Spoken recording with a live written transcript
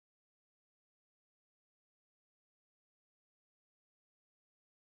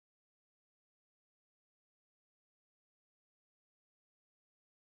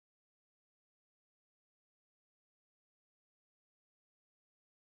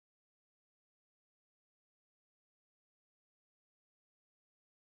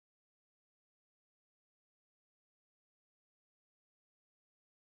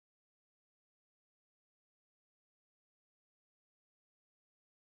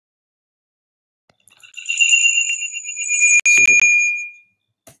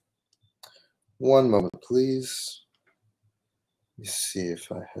One moment, please. Let me see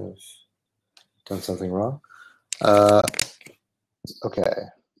if I have done something wrong. Okay.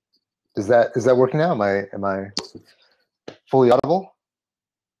 Is that working now? Am I fully audible?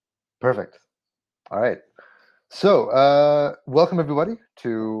 Perfect. All right. So welcome everybody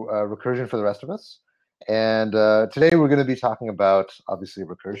to Recursion for the rest of us. And today we're going to be talking about, obviously,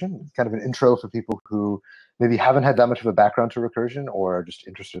 recursion. It's kind of an intro for people who maybe haven't had that much of a background to recursion or are just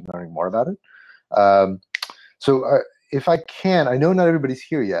interested in learning more about it. So if I can, I know not everybody's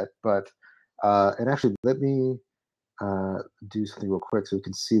here yet, but and actually let me do something real quick so we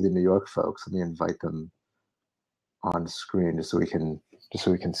can see the New York folks. Let me invite them on screen just so we can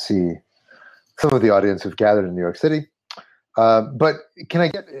see some of the audience who've gathered in New York City. But can I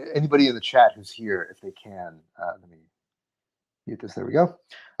get anybody in the chat who's here, if they can? Let me mute this. There we go.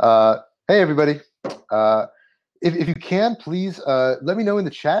 Hey, everybody. If you can, please let me know in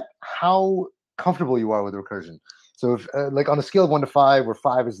the chat how comfortable you are with recursion. So if like on a scale of 1 to 5, where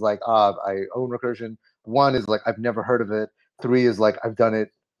 5 is like, I own recursion, 1 is like, I've never heard of it, 3 is like, I've done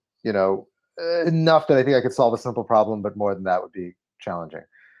it, enough that I think I could solve a simple problem, but more than that would be challenging.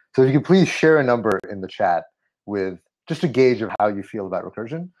 So if you could please share a number in the chat with just a gauge of how you feel about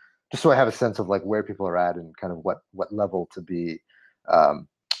recursion, just so I have a sense of like where people are at and kind of what level to be kind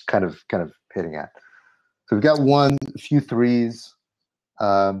of hitting at. So we've got a few 3s.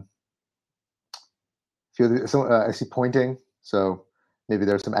 I see pointing, so maybe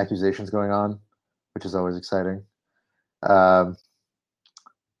there's some accusations going on, which is always exciting.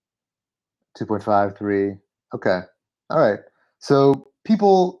 2.5, 3. Okay, all right. So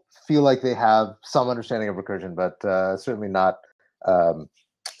people feel like they have some understanding of recursion, but certainly not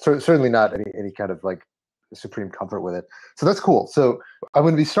any kind of like supreme comfort with it. So that's cool. So I'm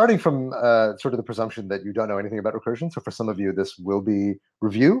going to be starting from sort of the presumption that you don't know anything about recursion. So for some of you, this will be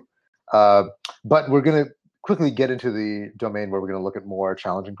review. But we're going to quickly get into the domain where we're going to look at more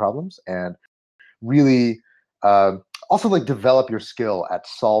challenging problems and really also like develop your skill at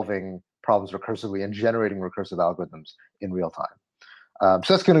solving problems recursively and generating recursive algorithms in real time.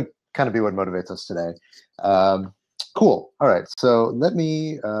 So that's going to kind of be what motivates us today. Cool. All right. So let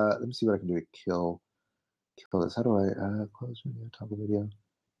me see what I can do to kill this. How do I close video, toggle video?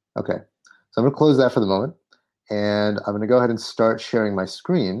 Okay. So I'm going to close that for the moment, and I'm going to go ahead and start sharing my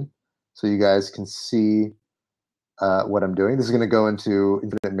screen so you guys can see what I'm doing. This is going to go into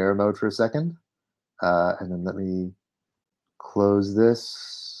infinite mirror mode for a second, and then let me close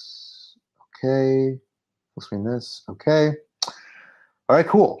this. Okay. Full screen this. Okay. All right,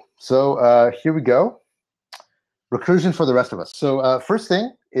 cool. So here we go. Recursion for the rest of us. So first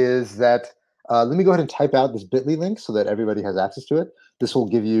thing is that let me go ahead and type out this bit.ly link so that everybody has access to it. This will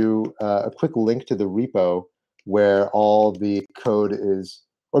give you a quick link to the repo where all the code is,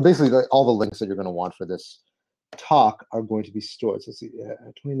 or basically all the links that you're going to want for this talk are going to be stored. So let's see,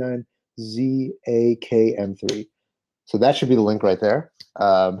 29ZAKM3. So that should be the link right there.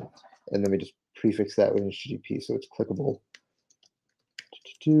 And let me just prefix that with HTTP so it's clickable.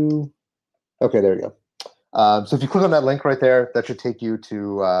 Okay, there we go. So if you click on that link right there, that should take you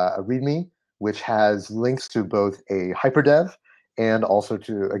to a README, which has links to both a hyperdev and also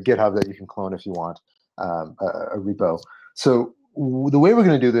to a GitHub that you can clone if you want, a repo. So the way we're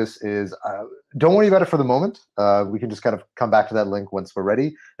going to do this is, don't worry about it for the moment. We can just kind of come back to that link once we're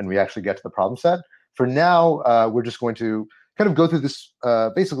ready and we actually get to the problem set. For now, we're just going to kind of go through this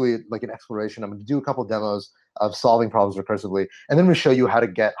basically like an exploration. I'm going to do a couple demos of solving problems recursively, and then we show you how to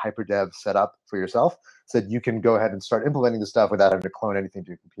get hyperdev set up for yourself so that you can go ahead and start implementing the stuff without having to clone anything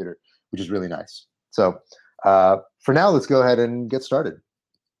to your computer, which is really nice. So for now, let's go ahead and get started.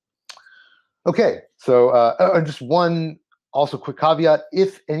 Okay, so just one also quick caveat.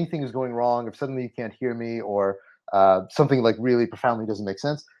 If anything is going wrong, if suddenly you can't hear me or something like really profoundly doesn't make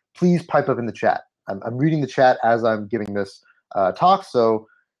sense, please pipe up in the chat. I'm reading the chat as I'm giving this talk, so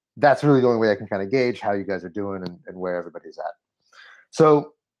that's really the only way I can kind of gauge how you guys are doing and where everybody's at.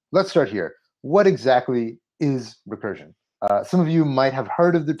 So let's start here. What exactly is recursion? Some of you might have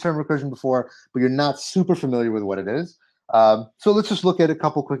heard of the term recursion before, but you're not super familiar with what it is. So let's just look at a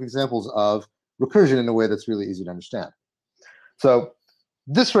couple quick examples of recursion in a way that's really easy to understand. So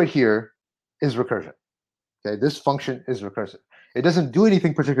this right here is recursion. Okay, this function is recursive. It doesn't do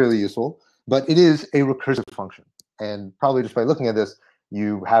anything particularly useful, but it is a recursive function. And probably just by looking at this,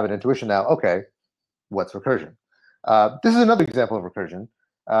 you have an intuition now, okay, what's recursion? This is another example of recursion.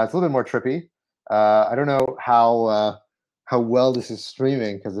 It's a little bit more trippy. I don't know how well this is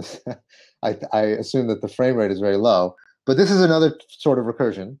streaming because I assume that the frame rate is very low. But this is another sort of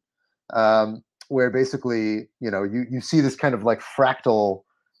recursion where basically, you see this kind of like fractal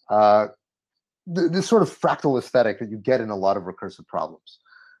this sort of fractal aesthetic that you get in a lot of recursive problems.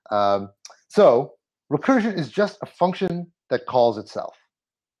 So recursion is just a function that calls itself.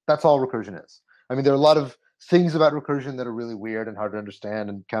 That's all recursion is. I mean, there are a lot of things about recursion that are really weird and hard to understand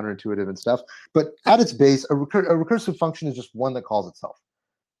and counterintuitive and stuff. But at its base, a recursive function is just one that calls itself.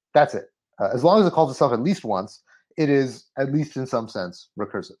 That's it. As long as it calls itself at least once, it is, at least in some sense,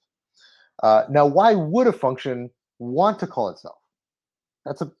 recursive. Now, why would a function want to call itself?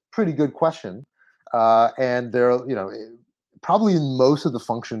 That's a pretty good question. And there are, probably in most of the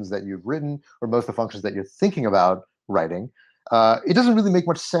functions that you've written or most of the functions that you're thinking about writing, it doesn't really make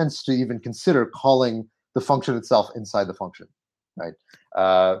much sense to even consider calling the function itself inside the function, right?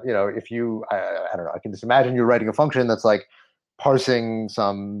 If you, I don't know, I can just imagine you're writing a function that's like parsing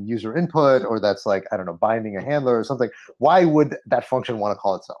some user input, or that's like, I don't know, binding a handler or something. Why would that function want to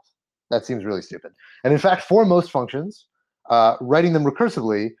call itself? That seems really stupid. And in fact, for most functions, writing them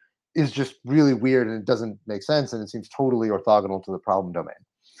recursively is just really weird, and it doesn't make sense, and it seems totally orthogonal to the problem domain.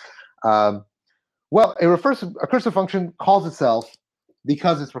 Well, a recursive function calls itself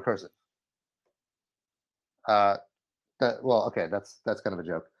because it's recursive. Okay, that's kind of a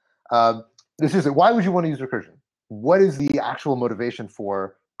joke. This is it. Why would you want to use recursion? What is the actual motivation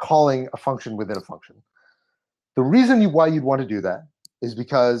for calling a function within a function? The reason why you'd want to do that is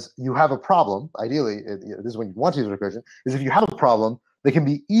because you have a problem. Ideally, this is when you want to use recursion, is if you have a problem that can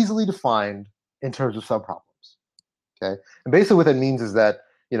be easily defined in terms of subproblems. Okay, and basically what that means is that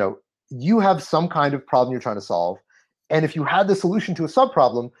you have some kind of problem you're trying to solve, and if you had the solution to a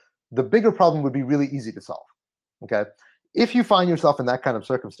subproblem, the bigger problem would be really easy to solve. Okay, if you find yourself in that kind of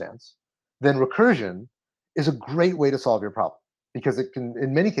circumstance, then recursion is a great way to solve your problem, because it can,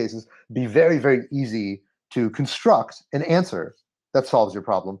 in many cases, be very, very easy to construct an answer that solves your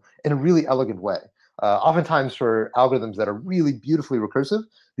problem in a really elegant way. Oftentimes for algorithms that are really beautifully recursive,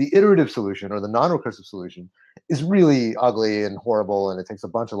 the iterative solution or the non-recursive solution is really ugly and horrible, and it takes a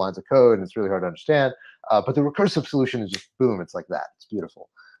bunch of lines of code, and it's really hard to understand. But the recursive solution is just boom, it's like that. It's beautiful.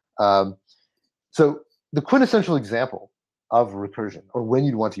 So the quintessential example of recursion, or when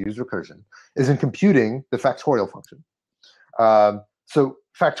you'd want to use recursion, is in computing the factorial function. So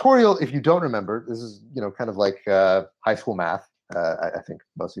factorial, if you don't remember, this is kind of like high school math. I think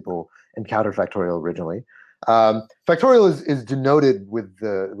most people encountered factorial originally. Factorial is denoted with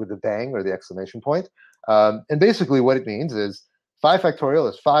the bang or the exclamation point. And basically what it means is 5 factorial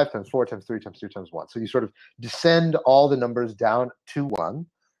is 5 times 4 times 3 times 2 times 1. So you sort of descend all the numbers down to 1,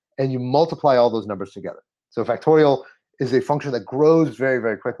 and you multiply all those numbers together. So factorial is a function that grows very,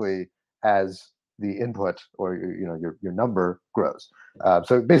 very quickly as the input or your number grows.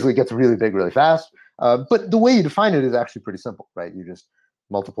 So it basically gets really big really fast. But the way you define it is actually pretty simple, right? You just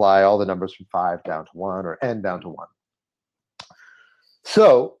multiply all the numbers from 5 down to 1, or n down to 1.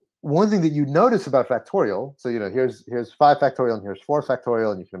 So one thing that you notice about factorial, so here's 5 factorial and here's 4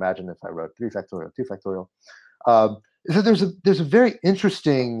 factorial, and you can imagine if I wrote 3 factorial, 2 factorial, is that there's a very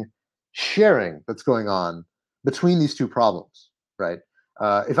interesting sharing that's going on between these two problems, right?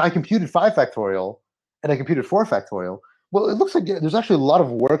 If I computed 5 factorial and I computed 4 factorial, well, it looks like there's actually a lot of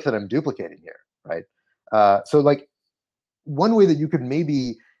work that I'm duplicating here, right? So like one way that you could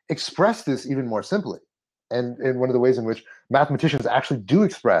maybe express this even more simply, and one of the ways in which mathematicians actually do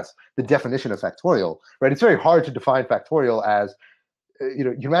express the definition of factorial, right? It's very hard to define factorial as, you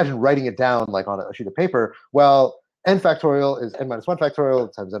can imagine writing it down like on a sheet of paper. Well, n factorial is n minus 1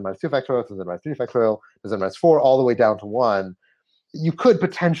 factorial times n minus 2 factorial times n minus 3 factorial times n minus 4 all the way down to 1. You could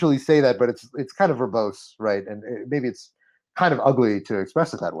potentially say that, but it's kind of verbose, right? And maybe it's kind of ugly to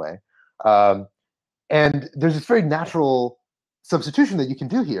express it that way. And there's this very natural substitution that you can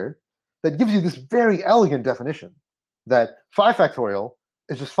do here that gives you this very elegant definition that 5 factorial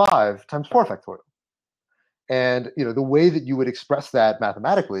is just 5 times 4 factorial. And the way that you would express that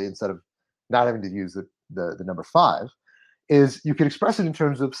mathematically, instead of not having to use the number 5, is you could express it in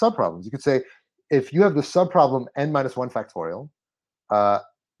terms of subproblems. You could say, if you have the subproblem n minus 1 factorial,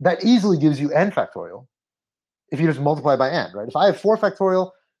 that easily gives you n factorial if you just multiply by n, right? If I have 4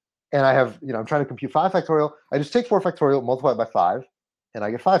 factorial and I have, I'm trying to compute 5 factorial, I just take 4 factorial, multiply it by 5, and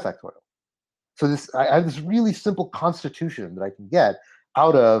I get 5 factorial. So I have this really simple constitution that I can get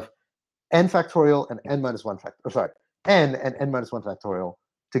out of n factorial and n minus 1 factorial, or sorry, n and n minus 1 factorial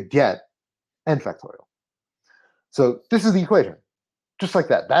to get n factorial. So this is the equation, just like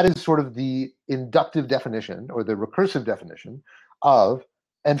that. That is sort of the inductive definition or the recursive definition of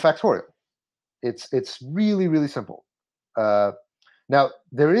n factorial. It's really, really simple. Now,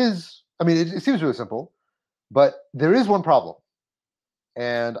 there is, it seems really simple, but there is one problem.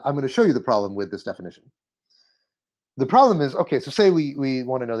 And I'm going to show you the problem with this definition. The problem is, okay, so say we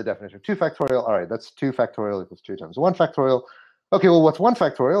want to know the definition of 2 factorial. All right, that's 2 factorial equals 2 times 1 factorial. Okay, well, what's 1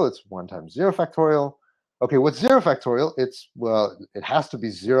 factorial? It's 1 times 0 factorial. Okay, what's 0 factorial? It's, well, it has to be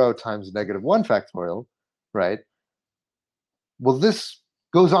 0 times negative 1 factorial, right? Well, this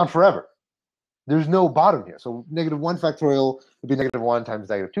goes on forever. There's no bottom here. So negative 1 factorial would be negative 1 times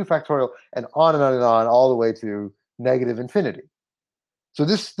negative 2 factorial, and on and on and on, all the way to negative infinity. So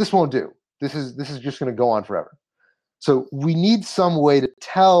this won't do. This is just going to go on forever. So we need some way to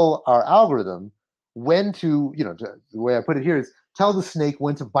tell our algorithm when to, the way I put it here is tell the snake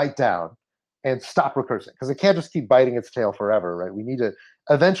when to bite down and stop recursing, because it can't just keep biting its tail forever, right? We need to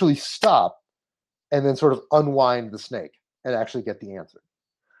eventually stop and then sort of unwind the snake and actually get the answer.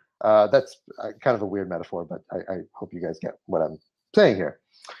 That's kind of a weird metaphor, but I hope you guys get what I'm saying here.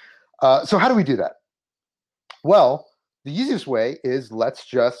 So how do we do that? Well, the easiest way is let's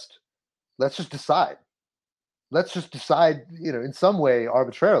just decide. Let's just decide, in some way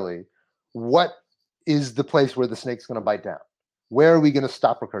arbitrarily, what is the place where the snake's going to bite down? Where are we going to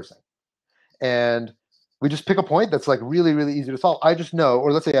stop recursing? And we just pick a point that's like really, really easy to solve. I just know,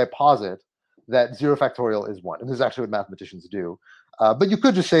 or let's say I posit that 0 factorial is 1. And this is actually what mathematicians do. But you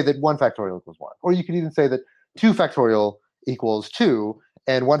could just say that 1 factorial equals 1. Or you could even say that 2 factorial equals 2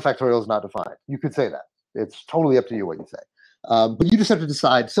 and 1 factorial is not defined. You could say that. It's totally up to you what you say. But you just have to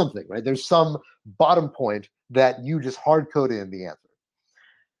decide something, right? There's some bottom point that you just hard code in the answer.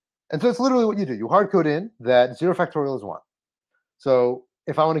 And so it's literally what you do. You hard code in that 0 factorial is 1. So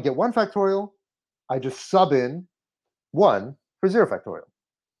if I want to get 1 factorial, I just sub in 1 for 0 factorial.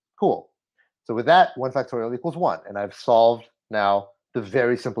 Cool. So with that, 1 factorial equals 1. And I've solved now the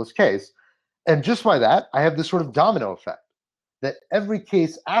very simplest case. And just by that, I have this sort of domino effect that every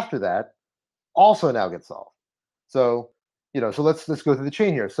case after that also now gets solved. So, so let's go through the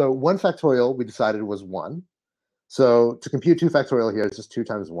chain here. So 1 factorial we decided was 1. So to compute 2 factorial here, it's just 2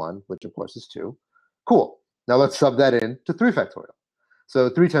 times 1, which of course is 2. Cool. Now let's sub that in to 3 factorial. So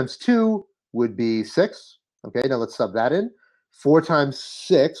 3 times 2 would be 6. Okay, now let's sub that in. 4 times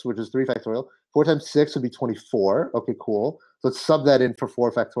 6, which is 3 factorial. 4 times 6 would be 24. Okay, cool. Let's sub that in for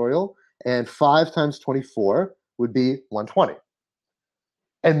 4 factorial. And 5 times 24 would be 120.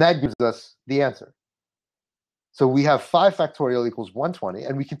 And that gives us the answer. So we have 5 factorial equals 120,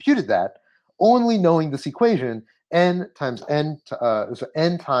 and we computed that only knowing this equation, n times n, so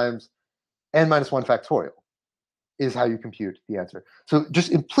n times n minus 1 factorial is how you compute the answer. So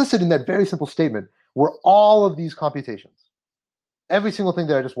just implicit in that very simple statement were all of these computations. Every single thing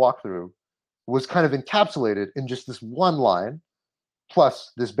that I just walked through was kind of encapsulated in just this one line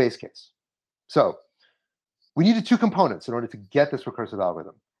plus this base case. So we needed 2 components in order to get this recursive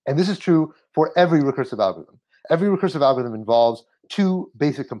algorithm. And this is true for every recursive algorithm. Every recursive algorithm involves 2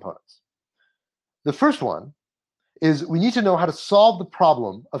 basic components. The first one is we need to know how to solve the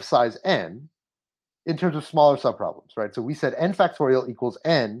problem of size n in terms of smaller subproblems, right? So we said n factorial equals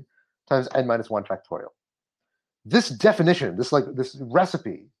n times n minus 1 factorial. This definition, this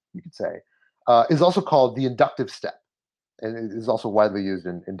recipe, you could say, is also called the inductive step. And it is also widely used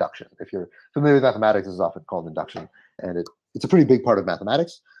in induction. If you're familiar with mathematics, this is often called induction. And it's a pretty big part of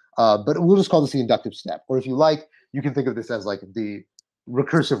mathematics. But we'll just call this the inductive step. Or if you like, you can think of this as like the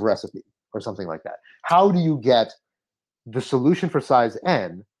recursive recipe or something like that. How do you get the solution for size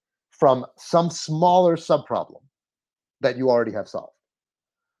n from some smaller subproblem that you already have solved?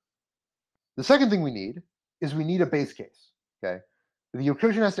 The second thing we need is we need a base case, okay? The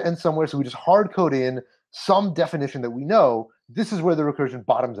recursion has to end somewhere, so we just hard code in some definition that we know this is where the recursion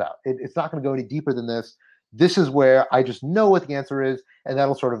bottoms out. It's not going to go any deeper than this. This is where I just know what the answer is, and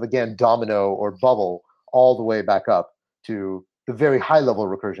that'll sort of, again, domino or bubble all the way back up to the very high-level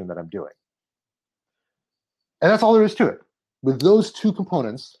recursion that I'm doing. And that's all there is to it. With those 2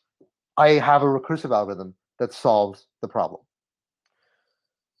 components, I have a recursive algorithm that solves the problem.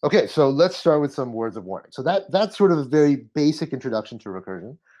 Okay, so let's start with some words of warning. So that's sort of a very basic introduction to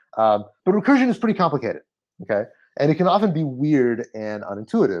recursion. But recursion is pretty complicated, okay? And it can often be weird and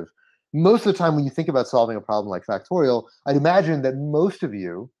unintuitive. Most of the time when you think about solving a problem like factorial, I'd imagine that most of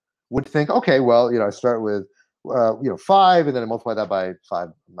you would think, okay, well, I start with 5, and then I multiply that by 5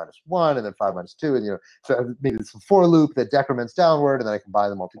 minus 1, and then 5 minus 2, and so maybe it's a for loop that decrements downward, and then I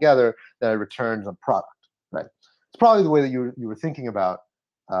combine them all together, then I return a product, right? It's probably the way that you were thinking about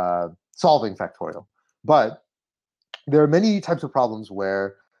solving factorial. But there are many types of problems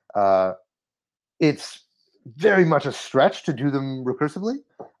where it's very much a stretch to do them recursively.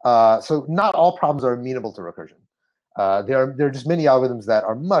 So not all problems are amenable to recursion. There are just many algorithms that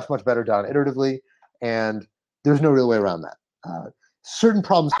are much, much better done iteratively, and there's no real way around that. Certain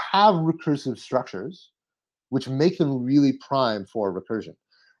problems have recursive structures, which make them really prime for recursion.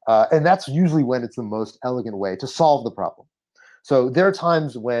 And that's usually when it's the most elegant way to solve the problem. So there are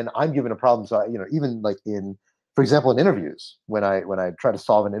times when I'm given a problem, so even like for example, in interviews, when I try to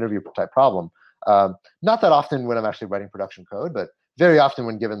solve an interview type problem, not that often when I'm actually writing production code, but very often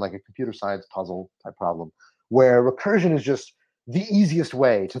when given like a computer science puzzle type problem, where recursion is just the easiest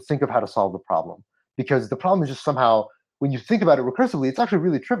way to think of how to solve the problem, because the problem is just somehow, when you think about it recursively, it's actually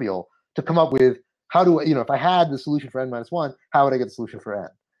really trivial to come up with how do if I had the solution for n-1, how would I get the solution for n?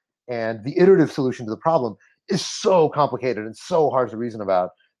 And the iterative solution to the problem is so complicated and so hard to reason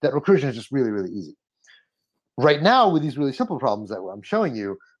about that recursion is just really, really easy. Right now, with these really simple problems that I'm showing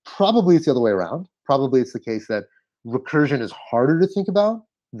you, probably it's the other way around. Probably it's the case that recursion is harder to think about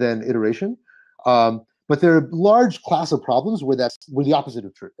than iteration. But there are a large class of problems where the opposite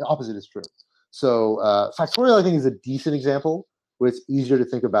is true. So factorial, I think, is a decent example where it's easier to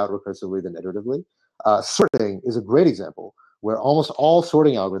think about recursively than iteratively. Sorting is a great example where almost all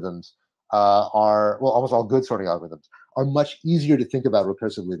sorting algorithms almost all good sorting algorithms are much easier to think about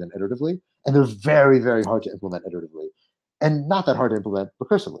recursively than iteratively, and they're very, very hard to implement iteratively, and not that hard to implement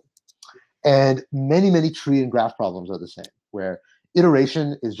recursively. And many, many tree and graph problems are the same, where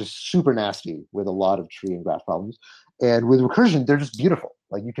iteration is just super nasty with a lot of tree and graph problems. And with recursion, they're just beautiful.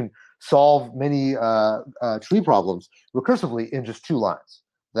 Like you can solve many tree problems recursively in just 2 lines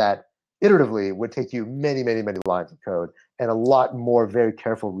that iteratively would take you many, many, many lines of code and a lot more very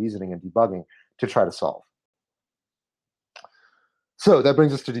careful reasoning and debugging to try to solve. So that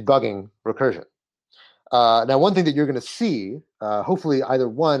brings us to debugging recursion. Now, one thing that you're going to see, hopefully either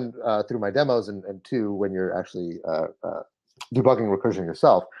one, through my demos, and 2, when you're actually debugging recursion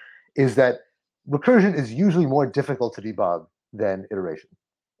yourself, is that recursion is usually more difficult to debug than iteration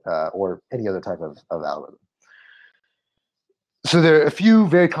or any other type of algorithm. So there are a few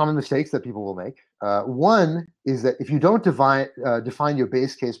very common mistakes that people will make. One is that if you don't define your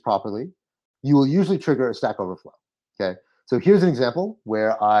base case properly, you will usually trigger a Stack Overflow. Okay, so here's an example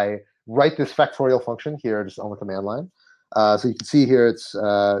where I write this factorial function here just on the command line. So you can see here it's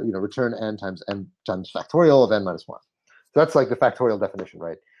return n times factorial of n-1. So that's like the factorial definition,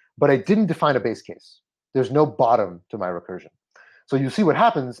 right? But I didn't define a base case. There's no bottom to my recursion. So you see what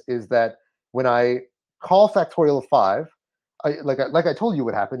happens is that when I call factorial of 5, like I told you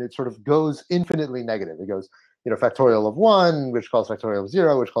what happened, it sort of goes infinitely negative. It goes, factorial of 1, which calls factorial of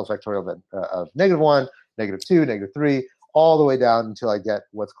 0, which calls factorial of -1, -2, -3, all the way down until I get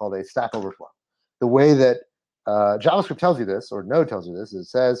what's called a Stack Overflow. The way that JavaScript tells you this, or Node tells you this, is it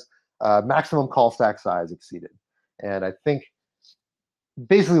says maximum call stack size exceeded. And I think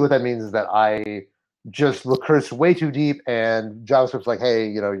basically what that means is that I just recursed way too deep, and JavaScript's like,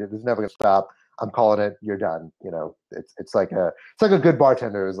 hey, this is never gonna stop. I'm calling it. You're done. It's like a good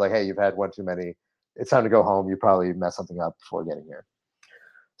bartender is like, hey, you've had one too many. It's time to go home. You probably messed something up before getting here.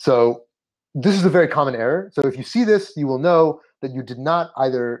 So this is a very common error. So if you see this, you will know that you did not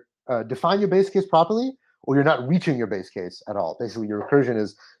either define your base case properly, or you're not reaching your base case at all. Basically, your recursion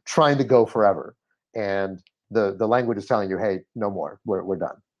is trying to go forever, and the language is telling you, hey, no more. We're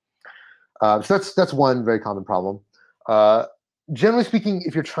done. So that's one very common problem. Generally speaking,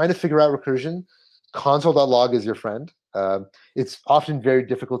 if you're trying to figure out recursion, console.log is your friend. It's often very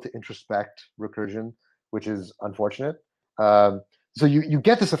difficult to introspect recursion, which is unfortunate. So you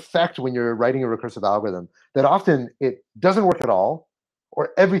get this effect when you're writing a recursive algorithm that often it doesn't work at all,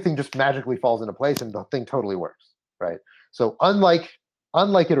 or everything just magically falls into place and the thing totally works, right? So unlike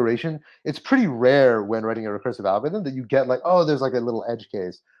iteration, it's pretty rare when writing a recursive algorithm that you get like, oh, there's like a little edge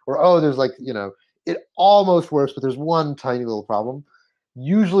case, or oh, there's like, it almost works, but there's one tiny little problem.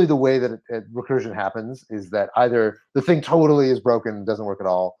 Usually the way that recursion happens is that either the thing totally is broken and doesn't work at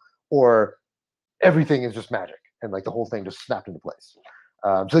all, or everything is just magic and like the whole thing just snapped into place.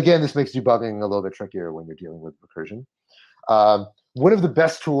 So again, this makes debugging a little bit trickier when you're dealing with recursion. One of the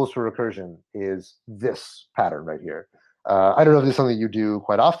best tools for recursion is this pattern right here. I don't know if this is something you do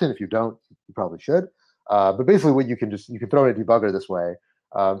quite often. If you don't, you probably should. But basically what you can throw in a debugger this way.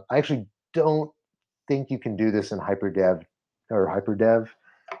 I actually don't think you can do this in hyperdev,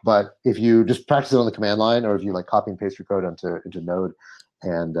 but if you just practice it on the command line, or if you like copy and paste your code into Node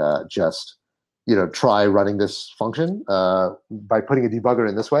and just try running this function by putting a debugger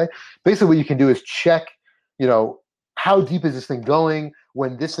in this way, basically what you can do is check how deep is this thing going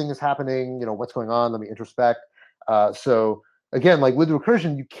when this thing is happening, what's going on, let me introspect. So again, like with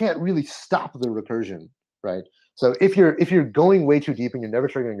recursion, you can't really stop the recursion, right? So if you're going way too deep and you're never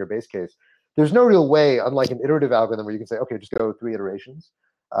triggering your base case, there's no real way, unlike an iterative algorithm where you can say, okay, just go 3 iterations.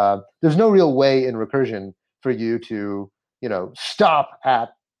 There's no real way in recursion for you to, stop at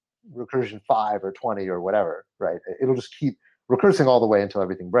recursion 5 or 20 or whatever, right? It'll just keep recursing all the way until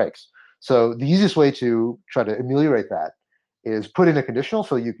everything breaks. So the easiest way to try to ameliorate that is put in a conditional.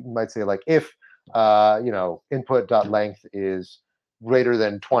 So you might say like if input.length is greater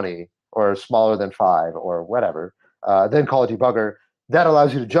than 20 or smaller than 5 or whatever, then call a debugger. That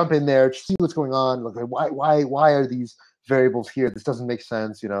allows you to jump in there, see what's going on. Look, why are these variables here? This doesn't make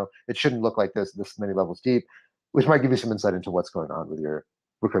sense. It shouldn't look like this many levels deep, which might give you some insight into what's going on with your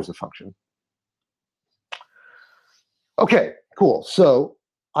recursive function. Okay, cool. So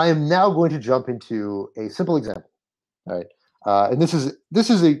I am now going to jump into a simple example. All right, and this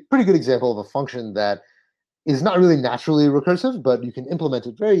is a pretty good example of a function that is not really naturally recursive, but you can implement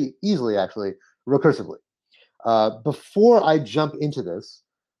it very easily, actually, recursively. Before I jump into this,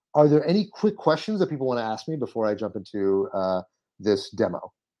 are there any quick questions that people want to ask me before I jump into this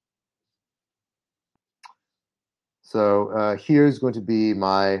demo? So here's going to be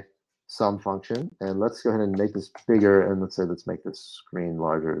my sum function, and let's go ahead and make this bigger, and let's make this screen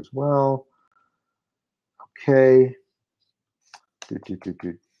larger as well. Okay.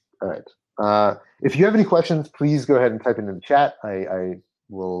 All right. If you have any questions, please go ahead and type it in the chat. I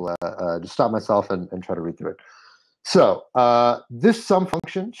will just stop myself and try to read through it. So this sum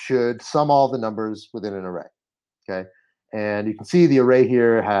function should sum all the numbers within an array. Okay, and you can see the array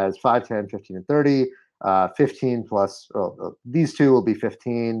here has 5, 10, 15, and 30. 15 plus, these two will be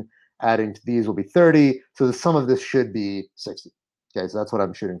 15. Adding to these will be 30. So the sum of this should be 60. Okay, so that's what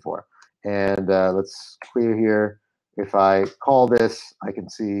I'm shooting for. And let's clear here. If I call this, I can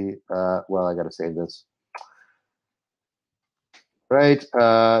see, well, I got to save this. Right,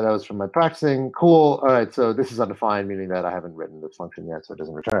 that was from my practicing. Cool. All right, so this is undefined, meaning that I haven't written this function yet, so it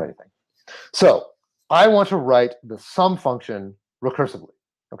doesn't return anything. So I want to write the sum function recursively.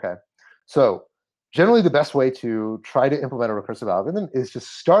 Okay, so generally the best way to try to implement a recursive algorithm is to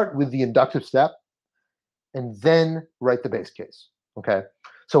start with the inductive step and then write the base case. Okay,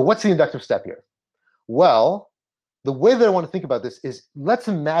 so what's the inductive step here? Well, the way that I want to think about this is, let's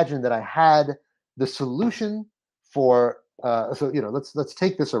imagine that I had the solution for, let's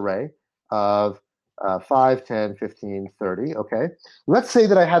take this array of 5, 10, 15, 30, okay? Let's say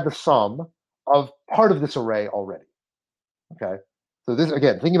that I had the sum of part of this array already, okay? So this,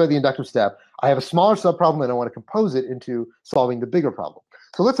 again, thinking about the inductive step, I have a smaller subproblem and I want to compose it into solving the bigger problem.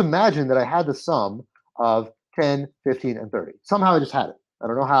 So let's imagine that I had the sum of 10, 15, and 30. Somehow I just had it. I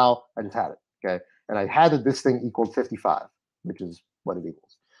don't know how, I just had it, okay? And I had that this thing equaled 55, which is what it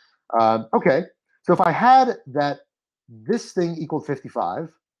equals. Okay, so if I had that this thing equaled 55,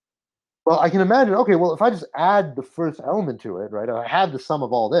 well, I can imagine, okay, well, if I just add the first element to it, right, I have the sum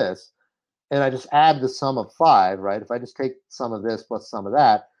of all this, and I just add the sum of 5, right, if I just take sum of this plus sum of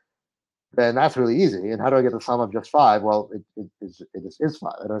that, then that's really easy. And how do I get the sum of just 5? Well, it just is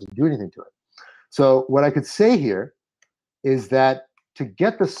 5. I don't have to do anything to it. So what I could say here is that to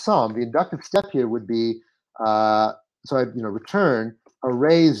get the sum, the inductive step here would be, so I return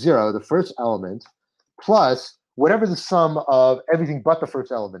array 0, the first element, plus whatever the sum of everything but the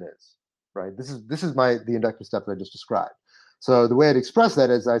first element is, right? This is the inductive step that I just described. So the way I'd express that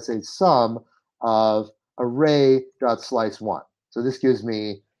is I'd say sum of array.slice1. So this gives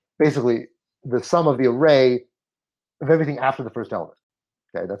me basically the sum of the array of everything after the first element.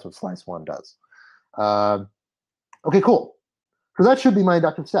 Okay, that's what slice1 does. Okay, cool. So that should be my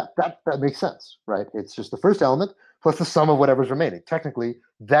inductive step. That makes sense, right? It's just the first element plus the sum of whatever's remaining. Technically,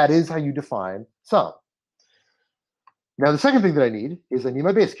 that is how you define sum. Now, the second thing that I need is I need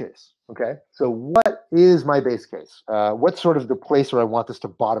my base case, okay? So what is my base case? What's sort of the place where I want this to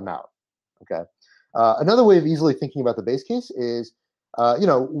bottom out, okay? Another way of easily thinking about the base case is,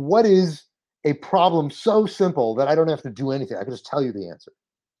 what is a problem so simple that I don't have to do anything? I can just tell you the answer,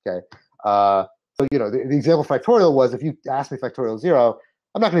 okay? So, the example factorial was, if you ask me factorial 0,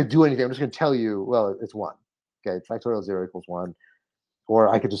 I'm not going to do anything. I'm just going to tell you, well, it's 1. Okay, factorial 0 equals 1. Or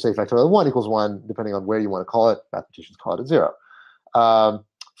I could just say factorial 1 equals 1, depending on where you want to call it. Mathematicians call it a 0.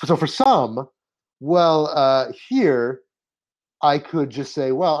 So for sum, well, here I could just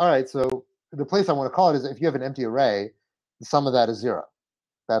say, well, all right, so the place I want to call it is if you have an empty array, the sum of that is 0.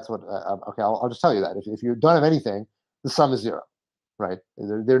 That's what, okay, I'll just tell you that. If you don't have anything, the sum is 0. Right?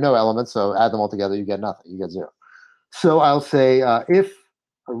 There are no elements, so add them all together, you get nothing. You get 0. So I'll say if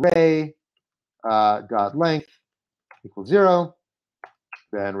array dot length equals 0,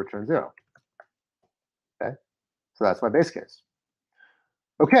 then return 0. Okay, so that's my base case.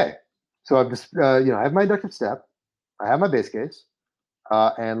 Okay, so I've just I have my inductive step, I have my base case,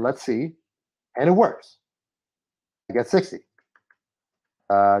 and let's see, and it works. I get 60.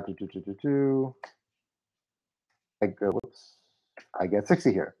 Whoops. I get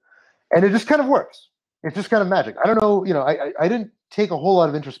 60 here. And it just kind of works. It's just kind of magic. I don't know, I didn't take a whole lot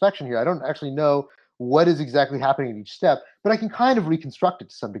of introspection here. I don't actually know what is exactly happening at each step, but I can kind of reconstruct it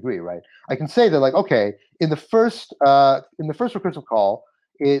to some degree, right? I can say that, like, okay, in the first recursive call,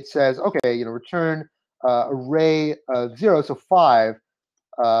 it says, okay, return array of 0, so 5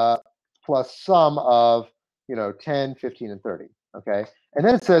 plus sum of 10, 15, and 30. Okay, and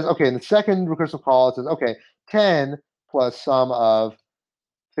then it says, okay, in the second recursive call, it says, okay, 10 plus sum of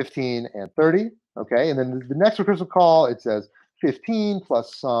 15 and 30. Okay, and then the next recursive call, it says 15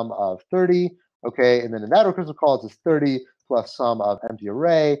 plus sum of 30. Okay, and then in that recursive call, it says 30 plus sum of empty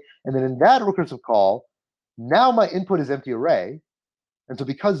array. And then in that recursive call, now my input is empty array. And so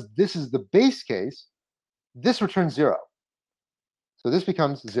because this is the base case, this returns 0. So this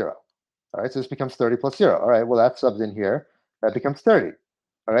becomes 0. All right, so this becomes 30 plus 0. All right, well, that subs in here. That becomes 30.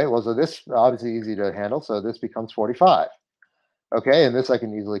 All right, well, so this obviously easy to handle. So this becomes 45. Okay, and this I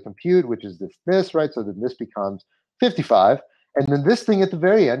can easily compute, which is this, right? So then this becomes 55. And then this thing at the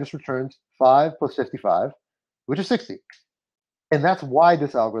very end just returns 5 plus 55, which is 60. And that's why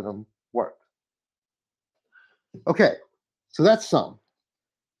this algorithm worked. Okay, so that's sum.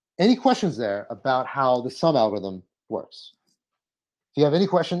 Any questions there about how the sum algorithm works? If you have any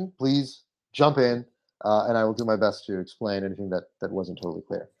question, please jump in, and I will do my best to explain anything that wasn't totally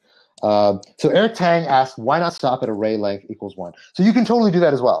clear. So Eric Tang asked, why not stop at array length equals 1? So you can totally do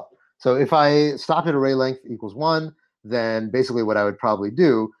that as well. So if I stop at array length equals 1, then basically what I would probably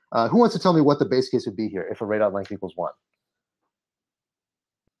do, who wants to tell me what the base case would be here if array.length equals 1?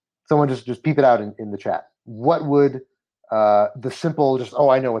 Someone just peep it out in the chat. What would the simple, oh,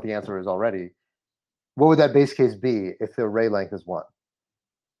 I know what the answer is already. What would that base case be if the array length is 1?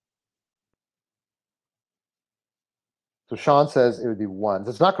 So Sean says it would be 1.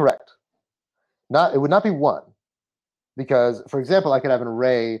 That's not correct. It would not be 1. Because, for example, I could have an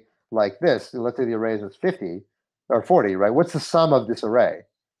array like this. Let's say the array is 50 or 40, right? What's the sum of this array?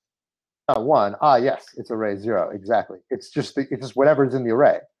 1. Ah, yes, it's array 0. Exactly. It's just whatever's in the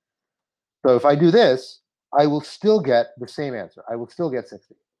array. So if I do this, I will still get the same answer. I will still get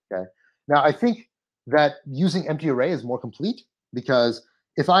 60. Okay. Now I think that using empty array is more complete, because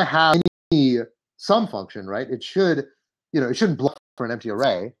if I have any sum function, right, it shouldn't block for an empty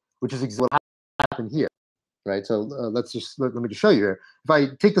array, which is exactly what happened here, right? So let me just show you here. If I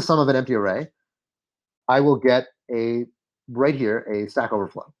take the sum of an empty array, I will get right here a stack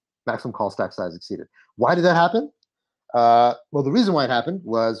overflow, maximum call stack size exceeded. Why did that happen? Well, the reason why it happened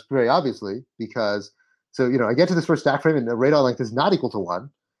was very obviously because, I get to this first stack frame and array.length is not equal to 1.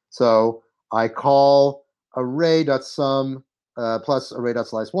 So I call array.sum plus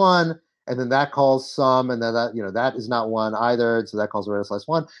array.slice 1, and then that calls sum, and then that is not 1 either, so that calls array.slice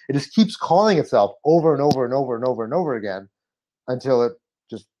 1. It just keeps calling itself over and over and over and over and over again until it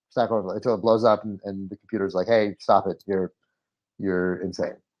just stack overflow, until it blows up and the computer's like, hey, stop it, you're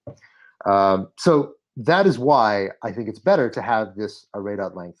insane. So that is why I think it's better to have this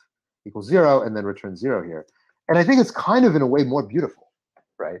array.length equals 0 and then return 0 here. And I think it's kind of, in a way, more beautiful,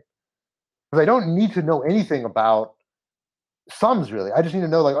 right? Because I don't need to know anything about sums, really. I just need to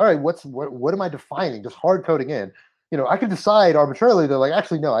know, like, all right, what am I defining? Just hard coding in. I could decide arbitrarily that, like,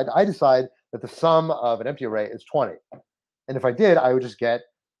 actually, no, I decide that the sum of an empty array is 20. And if I did, I would just get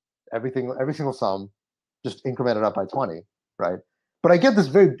every single sum just incremented up by 20, right? But I get this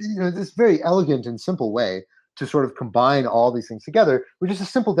very elegant and simple way to sort of combine all these things together, which is a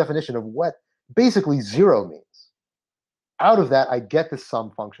simple definition of what basically 0 means. Out of that, I get this sum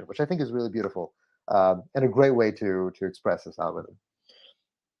function, which I think is really beautiful and a great way to express this algorithm.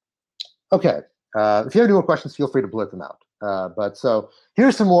 Okay, if you have any more questions, feel free to blurt them out. But so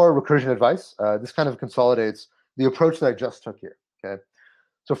here's some more recursion advice. This kind of consolidates the approach that I just took here. Okay,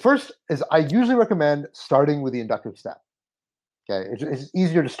 so first is I usually recommend starting with the inductive step. Okay, it's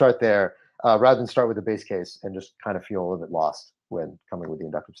easier to start there rather than start with the base case and just kind of feel a little bit lost when coming with the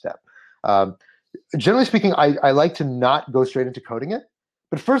inductive step. Generally speaking, I like to not go straight into coding it,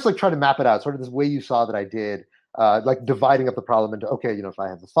 but first, like, try to map it out, sort of this way you saw that I did, like dividing up the problem into, okay, if I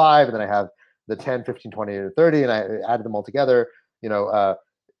have the 5 and then I have the 10, 15, 20, and 30, and I added them all together,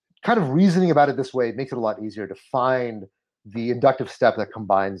 kind of reasoning about it this way makes it a lot easier to find the inductive step that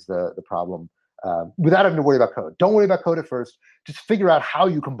combines the problem without having to worry about code. Don't worry about code at first. Just figure out how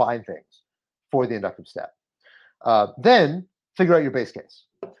you combine things for the inductive step. Then figure out your base case.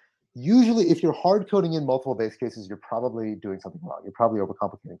 Usually, if you're hard coding in multiple base cases, you're probably doing something wrong. You're probably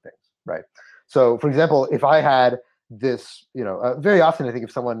overcomplicating things, right? So, for example, if I had this, very often I think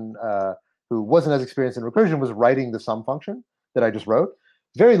if someone who wasn't as experienced in recursion was writing the sum function that I just wrote,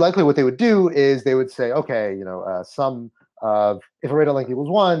 very likely what they would do is they would say, okay, sum of if array.length equals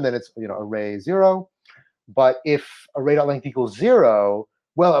 1, then it's array 0. But if array.length equals 0,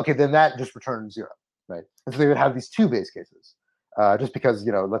 well, okay, then that just returns 0, right? And so they would have these two base cases, just because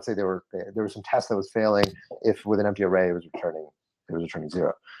let's say there was some test that was failing if with an empty array it was returning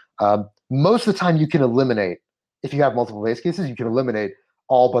 0. Most of the time, you can eliminate, if you have multiple base cases, you can eliminate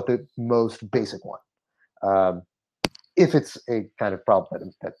all but the most basic one, if it's a kind of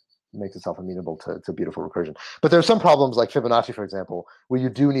problem that makes itself amenable to beautiful recursion. But there are some problems like Fibonacci, for example, where you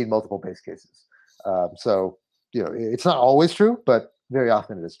do need multiple base cases. So it's not always true, but very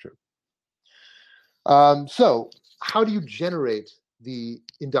often it is true. So how do you generate the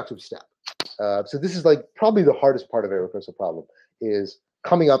inductive step? So this is like probably the hardest part of a recursive problem, is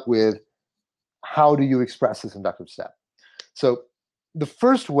coming up with how do you express this inductive step. So the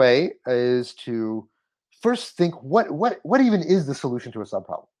first way is to first think what even is the solution to a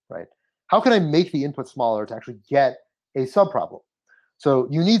subproblem, right? How can I make the input smaller to actually get a subproblem? So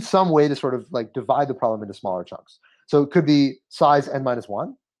you need some way to sort of like divide the problem into smaller chunks. So it could be size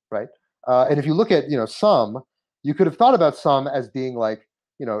n-1, right? And if you look at sum, you could have thought about sum as being like,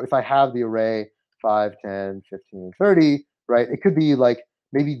 if I have the array 5, 10, 15, 30, right? It could be like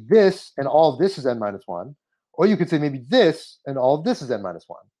maybe this and all of this is n-1, or you could say maybe this and all of this is n-1.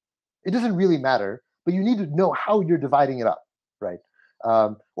 It doesn't really matter, but you need to know how you're dividing it up, right?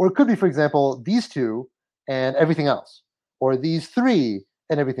 Or it could be, for example, these two and everything else, or these three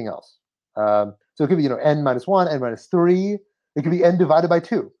and everything else. So it could be n-1, n-3. It could be n divided by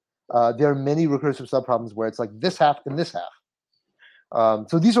 2. There are many recursive subproblems where it's like this half and this half.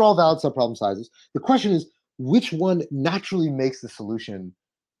 So these are all valid subproblem sizes. The question is, which one naturally makes the solution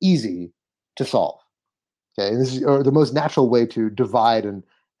easy to solve? Okay, and this is the most natural way to divide and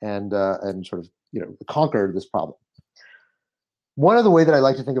sort of conquer this problem. One other way that I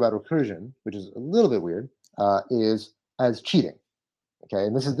like to think about recursion, which is a little bit weird, is as cheating. Okay,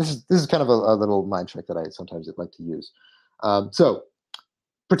 and this is kind of a little mind trick that I sometimes like to use. So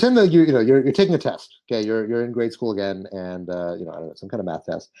pretend that you're taking a test. Okay, you're in grade school again, and I don't know, some kind of math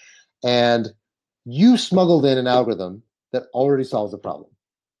test, and you smuggled in an algorithm that already solves the problem.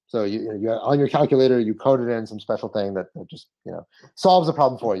 So you on your calculator, you coded in some special thing that just solves the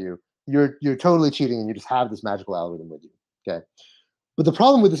problem for you. You're totally cheating, and you just have this magical algorithm with you. Okay, but the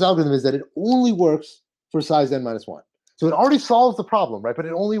problem with this algorithm is that it only works for size n-1. So it already solves the problem, right? But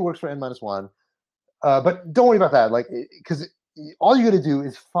it only works for n-1. But don't worry about that, like, because all you got to do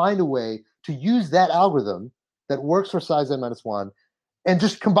is find a way to use that algorithm that works for size n-1, and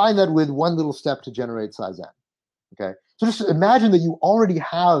just combine that with one little step to generate size n. Okay, so just imagine that you already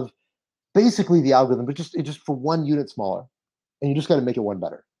have basically the algorithm, but it's just for 1 unit smaller, and you just got to make it one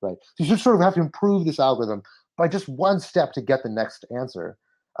better, right? So you just sort of have to improve this algorithm by just one step to get the next answer.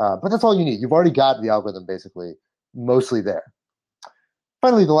 But that's all you need. You've already got the algorithm basically mostly there.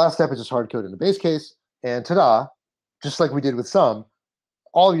 Finally, the last step is just hard code in the base case, and ta-da, just like we did with sum,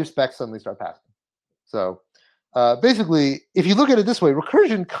 all of your specs suddenly start passing. So basically, if you look at it this way,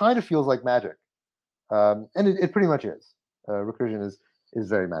 recursion kind of feels like magic. And it pretty much is. Recursion is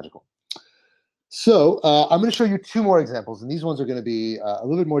very magical. So I'm going to show you 2 more examples, and these ones are going to be a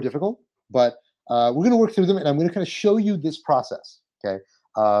little bit more difficult, but we're going to work through them, and I'm going to kind of show you this process, okay,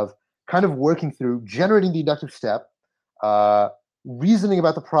 of kind of working through generating the inductive step, reasoning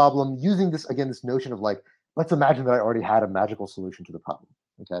about the problem, using this, again, this notion of like, let's imagine that I already had a magical solution to the problem,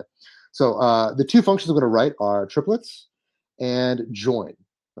 okay? So the 2 functions I'm going to write are triplets and join,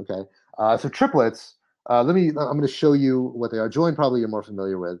 okay? So triplets, I'm going to show you what they are. Join probably you're more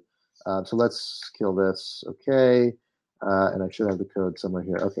familiar with. So let's kill this, okay? And I should have the code somewhere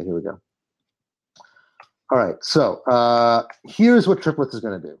here. Okay, here we go. All right, so here's what triplets is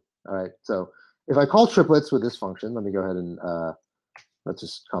going to do. All right, so if I call triplets with this function, let me go ahead and let's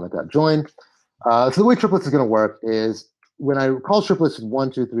just comment that join. So the way triplets is going to work is when I call triplets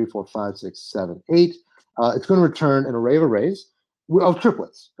 1, 2, 3, 4, 5, 6, 7, 8, it's going to return an array of arrays of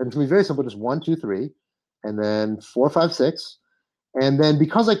triplets. And it's going to be very simple, just 1, 2, 3, and then 4, 5, 6. And then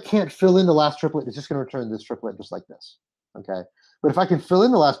because I can't fill in the last triplet, it's just going to return this triplet just like this, okay? But if I can fill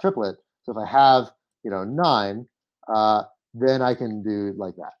in the last triplet, so if I have, 9, then I can do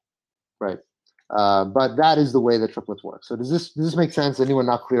like that, right? But that is the way that triplets work. So does this make sense? Anyone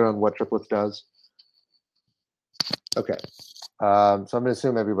not clear on what triplets does? Okay, so I'm going to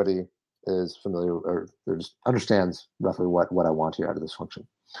assume everybody is familiar or just understands roughly what I want here out of this function.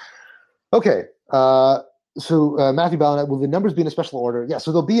 Okay, so Matthew Ballinet, will the numbers be in a special order? Yeah,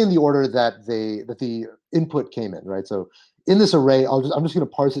 so they'll be in the order that the input came in, right? So in this array, I'm just going to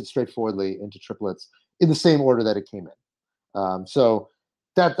parse it straightforwardly into triplets in the same order that it came in. So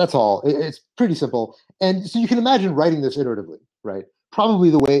That's all. It's pretty simple. And so you can imagine writing this iteratively, right? Probably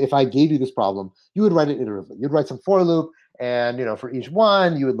the way if I gave you this problem, you would write it iteratively. You'd write some for loop, and for each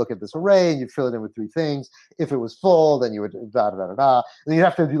one, you would look at this array and you'd fill it in with three things. If it was full, then you would da da da da da. Then you'd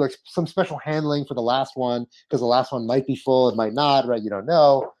have to do like some special handling for the last one because the last one might be full, it might not, right? You don't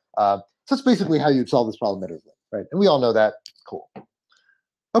know. So that's basically how you'd solve this problem iteratively, right? And we all know that. Cool.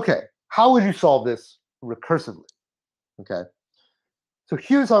 Okay, how would you solve this recursively? Okay. So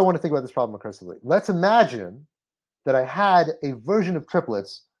here's how I want to think about this problem recursively. Let's imagine that I had a version of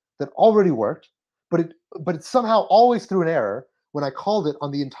triplets that already worked, but it somehow always threw an error when I called it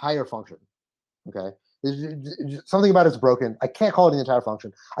on the entire function. Okay, something about it's broken. I can't call it the entire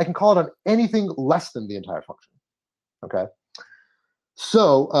function. I can call it on anything less than the entire function. Okay,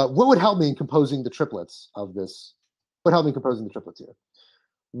 so what would help me in composing the triplets of this? What would help me composing the triplets here?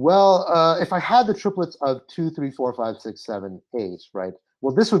 Well, if I had the triplets of 2, 3, 4, 5, 6, 7, 8, right?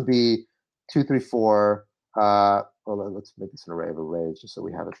 Well, this would be 2, 3, 4. Well, let's make this an array of arrays just so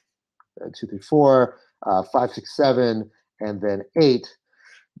we have it. 2, 3, 4, 5, 6, 7, and then 8.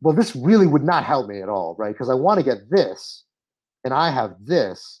 Well, this really would not help me at all, right? Because I want to get this, and I have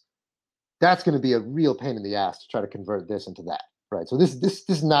this. That's going to be a real pain in the ass to try to convert this into that, right? So this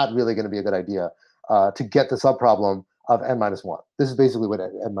is not really going to be a good idea to get the subproblem of n minus 1. This is basically what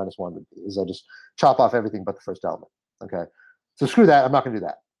n minus 1 would be, is I just chop off everything but the first element, okay? So screw that, I'm not gonna do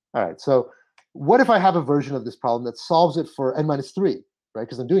that. All right, so what if I have a version of this problem that solves it for n minus 3, right?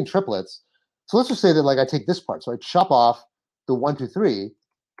 Because I'm doing triplets. So let's just say that like I take this part, so I chop off the 1, 2, 3,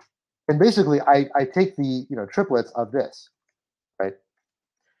 and basically I take the triplets of this, right?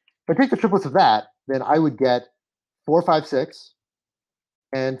 If I take the triplets of that, then I would get 4, 5, 6,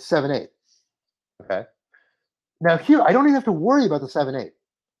 and 7, 8, okay? Now here, I don't even have to worry about the 7, 8.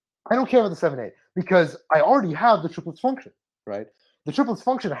 I don't care about the 7, 8 because I already have the triplets function, right? The triplets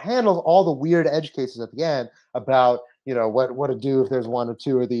function handles all the weird edge cases at the end about, what to do if there's one or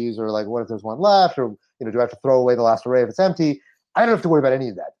two of these, or like what if there's one left, or, do I have to throw away the last array if it's empty? I don't have to worry about any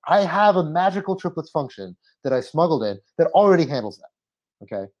of that. I have a magical triplets function that I smuggled in that already handles that,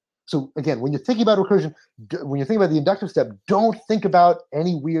 okay? So again, when you're thinking about recursion, when you're thinking about the inductive step, don't think about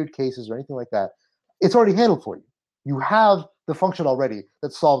any weird cases or anything like that. It's already handled for you. You have the function already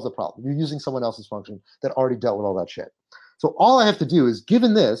that solves the problem. You're using someone else's function that already dealt with all that shit. So all I have to do is,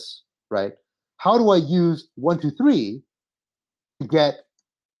 given this, right, how do I use 1, 2, 3 to get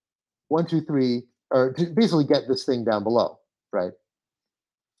 1, 2, 3, or to basically get this thing down below, right,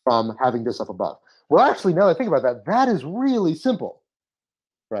 from having this up above? Well, actually, now that I think about that, that is really simple,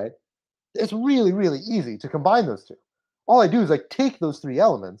 right? It's really, really easy to combine those two. All I do is I take those three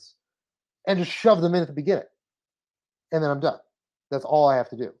elements and just shove them in at the beginning. And then I'm done. That's all I have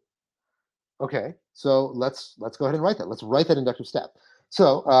to do. Okay, so let's go ahead and write that. Let's write that inductive step.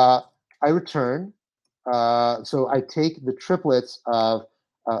 So I return. So I take the triplets of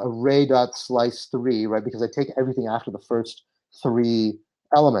array.slice3, right? Because I take everything after the first three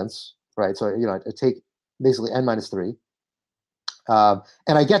elements, right? So I take basically n minus 3, and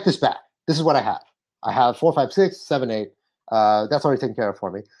I get this back. This is what I have. I have 4, 5, 6, 7, 8. That's already taken care of for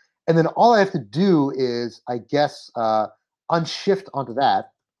me. And then all I have to do is, I guess, unshift onto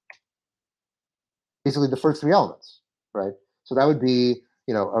that, basically the first three elements, right? So that would be,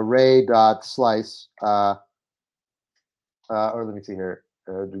 array.slice, or let me see here,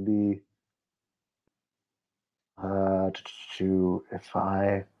 it would be,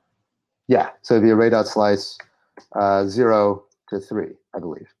 so the array.slice 0 to 3, I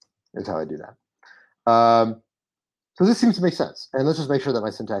believe, is how I do that. So this seems to make sense. And let's just make sure that my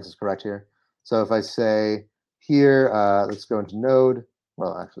syntax is correct here. So if I say here, let's go into node.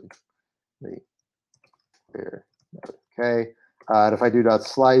 Well, actually, here, okay. And if I do dot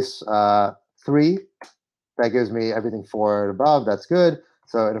slice 3, that gives me everything 4 and above. That's good.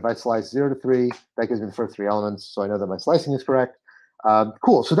 So and if I slice 0 to 3, that gives me the first three elements. So I know that my slicing is correct.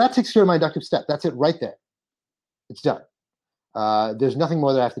 Cool. So that takes care of my inductive step. That's it right there. It's done. There's nothing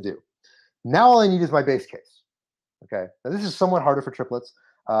more that I have to do. Now all I need is my base case. Okay, now this is somewhat harder for triplets,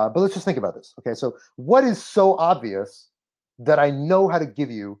 but let's just think about this. Okay, so what is so obvious that I know how to give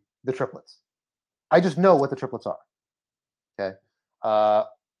you the triplets? I just know what the triplets are. Okay,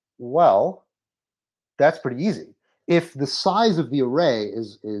 well, that's pretty easy. If the size of the array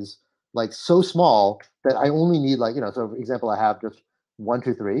is like so small that I only need so for example, I have just 1,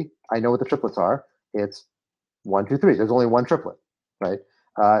 2, 3. I know what the triplets are. It's 1, 2, 3. There's only one triplet, right?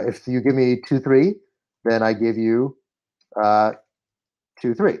 If you give me 2, 3. Then I give you 2,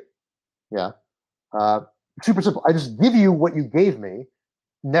 3. Yeah. Super simple. I just give you what you gave me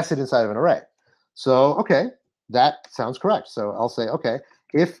nested inside of an array. So, okay, that sounds correct. So I'll say, okay,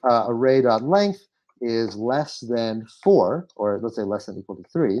 if array.length is less than 4, or let's say less than or equal to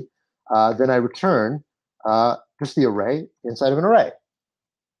 3, then I return just the array inside of an array.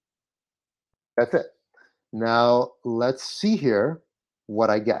 That's it. Now let's see here what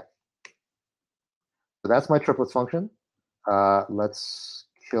I get. So that's my triplets function. Let's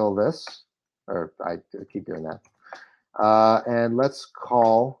kill this, or I keep doing that. And let's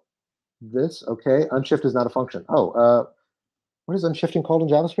call this, okay, unshift is not a function. Oh, what is unshifting called in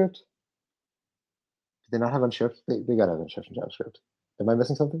JavaScript? Did they not have unshift? They got to have unshift in JavaScript. Am I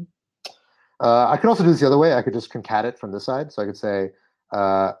missing something? I could also do this the other way. I could just concat it from this side. So I could say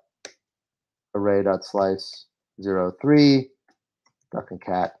array.slice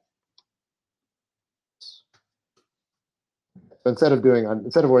 03.concat. So instead of worrying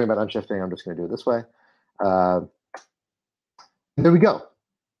about unshifting, I'm just going to do it this way. There we go.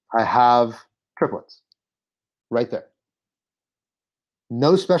 I have triplets right there.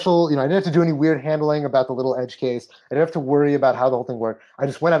 No special, I didn't have to do any weird handling about the little edge case. I didn't have to worry about how the whole thing worked. I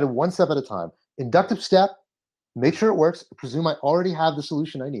just went at it one step at a time. Inductive step, make sure it works, presume I already have the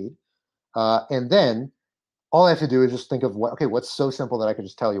solution I need. And then all I have to do is just think of what's so simple that I could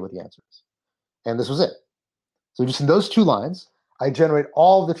just tell you what the answer is. And this was it. So just in those 2 lines, I generate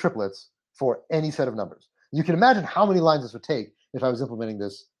all of the triplets for any set of numbers. You can imagine how many lines this would take if I was implementing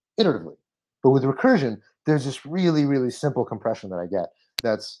this iteratively. But with recursion, there's this really, really simple compression that I get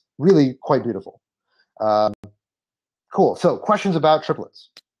that's really quite beautiful. Cool. So questions about triplets?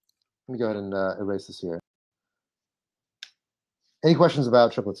 Let me go ahead and erase this here. Any questions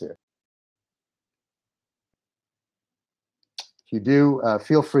about triplets here? If you do,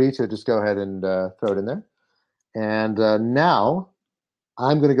 feel free to just go ahead and throw it in there. And now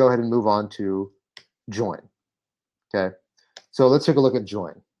I'm going to go ahead and move on to join. Okay. So let's take a look at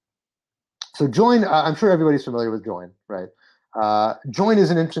join. So join, I'm sure everybody's familiar with join, right? Join is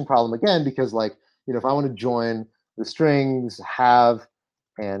an interesting problem again, because if I want to join the strings have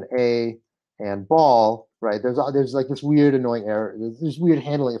and a and ball, right? There's like this weird annoying error. There's weird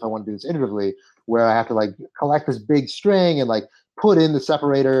handling if I want to do this iteratively, where I have to collect this big string and put in the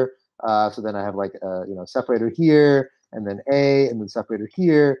separator. So then I have separator here, and then a, and then separator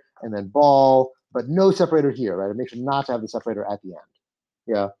here, and then ball, but no separator here, right? It makes sure not to have the separator at the end.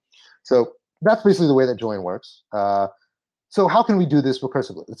 Yeah. So that's basically the way that join works. So how can we do this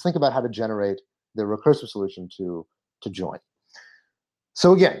recursively? Let's think about how to generate the recursive solution to join.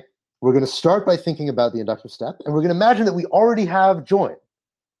 So again, we're going to start by thinking about the inductive step, and we're going to imagine that we already have join,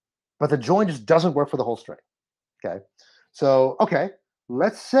 but the join just doesn't work for the whole string. Okay. So,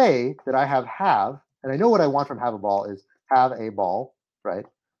 let's say that I have, and I know what I want from have a ball is have a ball, right?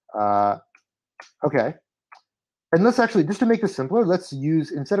 Okay. And let's actually, just to make this simpler, let's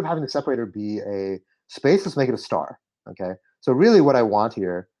use, instead of having the separator be a space, let's make it a star, okay? So really what I want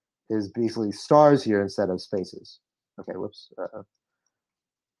here is basically stars here instead of spaces. Okay, whoops.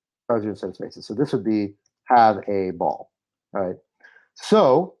 Stars here instead of spaces. So this would be have a ball, all right?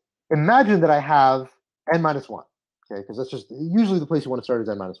 So imagine that I have n minus 1, okay? Because that's just, usually the place you want to start is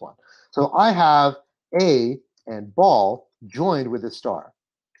n minus 1. So I have a and ball joined with this star,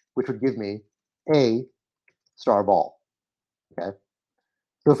 which would give me a star ball, okay?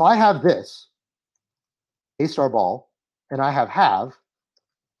 So if I have this, a star ball, and I have, how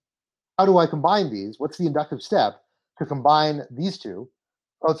do I combine these? What's the inductive step to combine these two?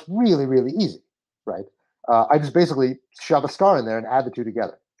 Well, it's really, really easy, right? I just basically shove a star in there and add the two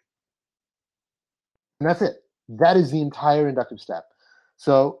together. And that's it. That is the entire inductive step.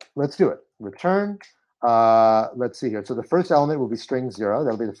 So let's do it. Return, let's see here. So the first element will be string 0.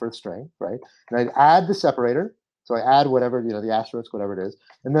 That'll be the first string, right? And I'd add the separator. So I add whatever, the asterisk, whatever it is.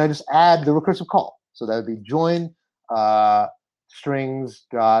 And then I just add the recursive call. So that would be join strings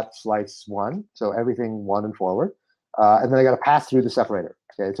dot slice 1. So everything 1 and forward. And then I got to pass through the separator.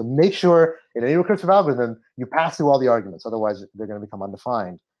 Okay, so make sure in any recursive algorithm, you pass through all the arguments. Otherwise, they're going to become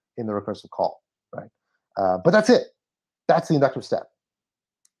undefined in the recursive call, right? But that's it. That's the inductive step.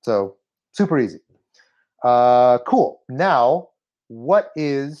 So super easy. Cool. Now, what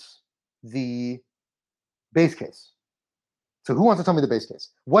is the base case? So who wants to tell me the base case?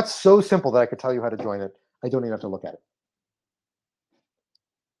 What's so simple that I could tell you how to join it? I don't even have to look at it.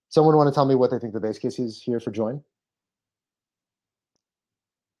 Someone want to tell me what they think the base case is here for join?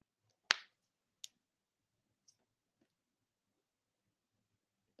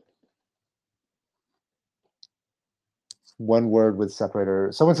 One word with separator.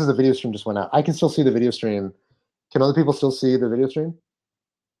 Someone says the video stream just went out. I can still see the video stream. Can other people still see the video stream?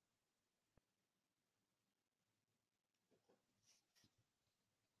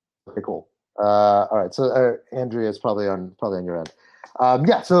 Okay, cool. All right, so Andrea is probably on your end.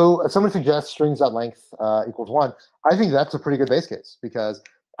 Yeah, so someone suggests strings.length equals 1. I think that's a pretty good base case because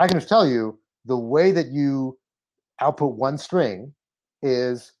I can just tell you the way that you output one string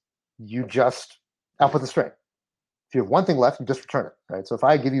is you just output the string. If you have one thing left, you just return it, right? So if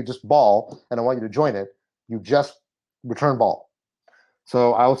I give you just ball and I want you to join it, you just return ball.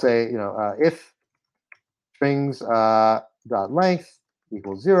 So I will say, if strings dot length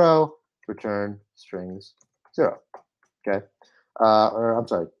equals 0, return strings 0. Okay, or I'm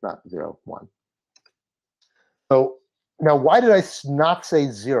sorry, not 0, 1. So now, why did I not say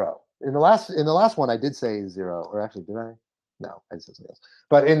 0? In the last one, I did say 0, or actually, did I? No, I said something else.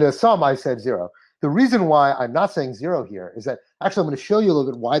 But in the sum, I said 0. The reason why I'm not saying 0 here is that actually I'm going to show you a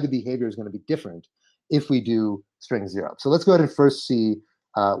little bit why the behavior is going to be different if we do string 0. So let's go ahead and first see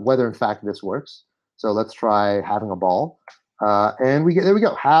whether in fact this works. So let's try having a ball, and there we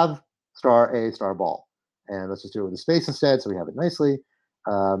go. Have star a star ball, and let's just do it with a space instead, so we have it nicely.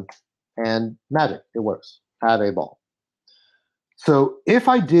 And magic, it works. Have a ball. So if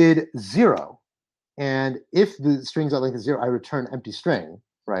I did 0, and if the strings.length is 0, I return empty string,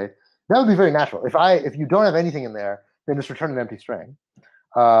 right? That would be very natural. If you don't have anything in there, then just return an empty string.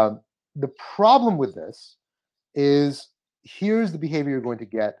 The problem with this is here's the behavior you're going to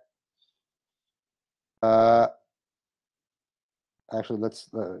get. Actually,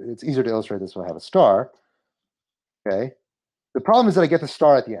 it's easier to illustrate this when I have a star. Okay. The problem is that I get the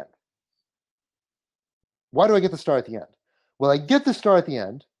star at the end. Why do I get the star at the end? Well, I get the star at the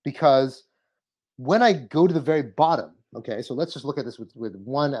end because when I go to the very bottom, okay, so let's just look at this with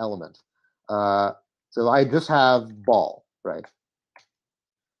one element. So I just have ball, right?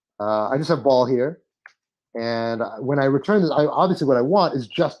 I just have ball here. And when I return this, obviously what I want is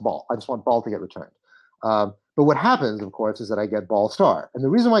just ball. I just want ball to get returned. But what happens, of course, is that I get ball star. And the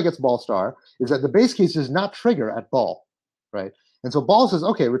reason why I get ball star is that the base case does not trigger at ball, right? And so ball says,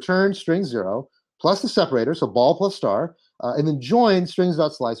 okay, return string 0 plus the separator, so ball plus star, and then join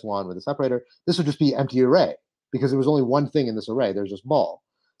strings.slice1 with a separator. This would just be empty array because there was only one thing in this array. There's just ball.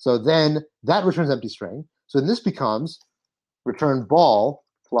 So then that returns empty string. So then this becomes return ball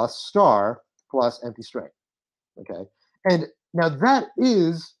plus star plus empty string. Okay, and now that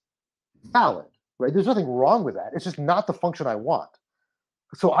is valid, right? There's nothing wrong with that. It's just not the function I want.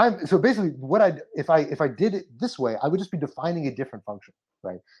 So basically if I did it this way, I would just be defining a different function,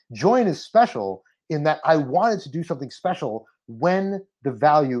 right? Join is special in that I wanted to do something special when the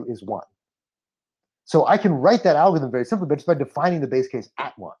value is 1. So I can write that algorithm very simply, but just by defining the base case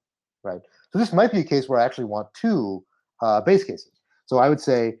at 1, right? So this might be a case where I actually want 2 base cases. So I would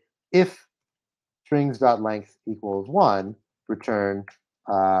say if strings.length equals 1, return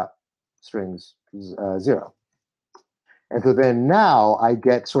strings 0. And so then now I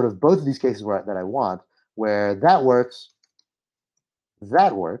get sort of both of these cases that I want, where that works, where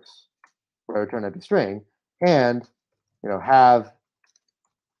I return empty string, and have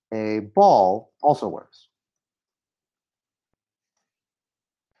a ball also works.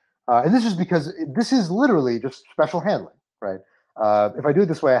 And this is because this is literally just special handling, right? If I do it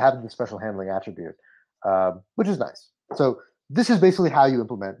this way, I have the special handling attribute, which is nice. So this is basically how you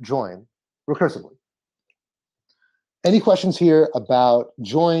implement join recursively. Any questions here about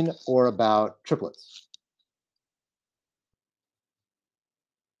join or about triplets?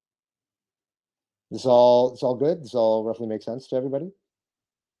 This all good? This all roughly makes sense to everybody?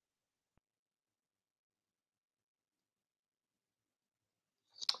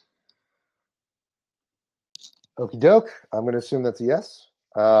 Okie doke. I'm going to assume that's a yes.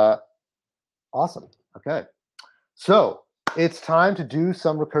 Awesome. Okay. So it's time to do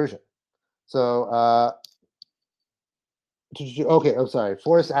some recursion. So okay, I'm sorry.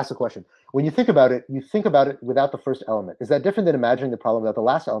 Forrest asked a question. When you think about it, you think about it without the first element. Is that different than imagining the problem without the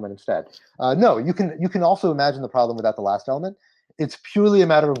last element instead? No, you can also imagine the problem without the last element. It's purely a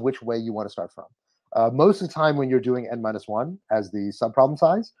matter of which way you want to start from. Most of the time when you're doing n-1 as the subproblem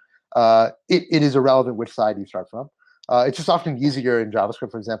size, it is irrelevant which side you start from. It's just often easier in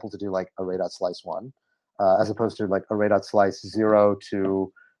JavaScript, for example, to do like array.slice1 as opposed to like array.slice 0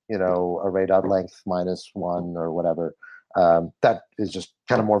 to array.length -1 or whatever. That is just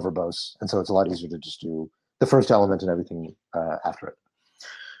kind of more verbose, and so it's a lot easier to just do the first element and everything after it.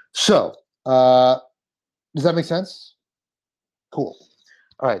 So does that make sense? Cool.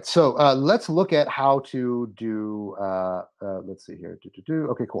 All right, so let's look at how to do, let's see here.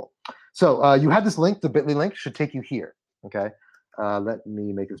 Okay, cool. So you have this link, the bit.ly link should take you here, okay? Let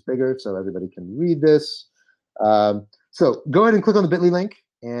me make this bigger so everybody can read this. So go ahead and click on the bit.ly link,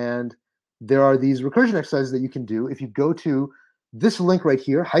 and there are these recursion exercises that you can do if you go to this link right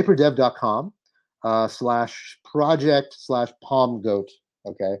here, hyperdev.com. /project/palmgoat.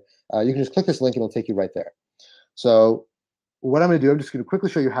 Okay, you can just click this link and it'll take you right there. So what I'm going to do, I'm just going to quickly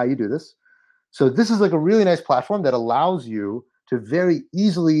show you how you do this. So this is like a really nice platform that allows you to very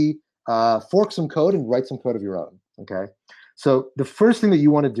easily fork some code and write some code of your own. Okay, so the first thing that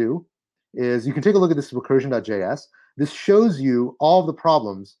you want to do is you can take a look at this recursion.js. This shows you all of the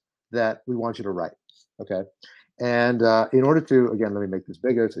problems that we want you to write. Okay, and in order to, again, let me make this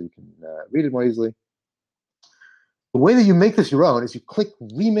bigger so you can read it more easily. The way that you make this your own is you click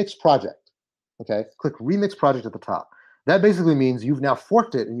Remix Project. Okay, click Remix Project at the top. That basically means you've now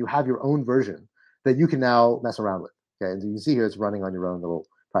forked it and you have your own version that you can now mess around with. Okay, and you can see here it's running on your own little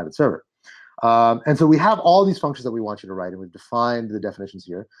private server. And so we have all these functions that we want you to write, and we've defined the definitions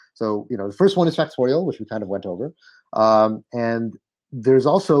here. So, the first one is factorial, which we kind of went over. And there's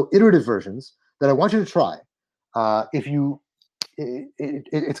also iterative versions that I want you to try. It's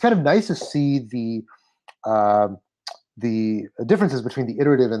kind of nice to see the differences between the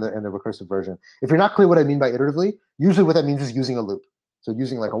iterative and the recursive version. If you're not clear what I mean by iteratively, usually what that means is using a loop. So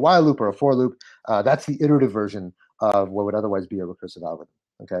using like a while loop or a for loop, that's the iterative version of what would otherwise be a recursive algorithm.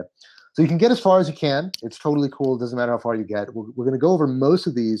 Okay, so you can get as far as you can. It's totally cool. It doesn't matter how far you get. We're going to go over most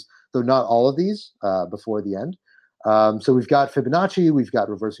of these, though not all of these, before the end. So we've got Fibonacci, we've got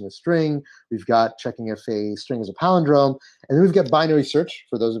reversing a string, we've got checking if a string is a palindrome, and then we've got binary search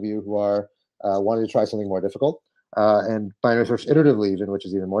for those of you who are wanting to try something more difficult, and binary search iteratively even, which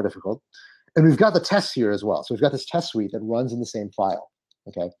is even more difficult. And we've got the tests here as well. So we've got this test suite that runs in the same file,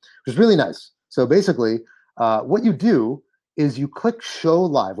 okay, which is really nice. So basically, what you do is you click show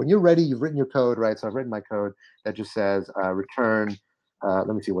live. When you're ready, you've written your code, right? So I've written my code that just says return, let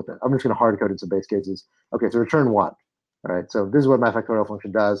me see what that, I'm just going to hard code in some base cases. Okay, so return 1. All right, so this is what my factorial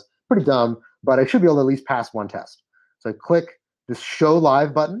function does. Pretty dumb, but I should be able to at least pass one test. So I click this show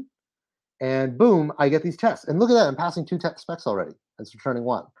live button, and boom, I get these tests. And look at that, I'm passing 2 specs already. It's returning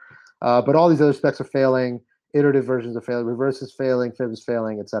 1. But all these other specs are failing, iterative versions are failing, reverse is failing, fib is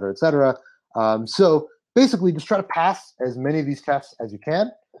failing, et cetera, et cetera. So basically, just try to pass as many of these tests as you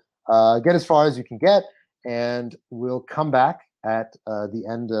can, get as far as you can get, and we'll come back at the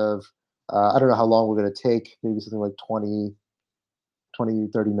end of, I don't know how long we're going to take, maybe something like 20,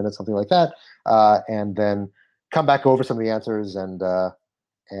 30 minutes, something like that, and then come back over some of the answers and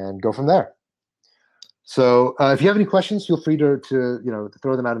go from there. So if you have any questions, feel free to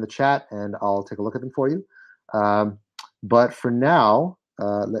throw them out in the chat, and I'll take a look at them for you. But for now,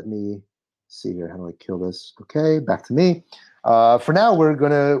 let me see here. How do I kill this? Okay, back to me. For now, we're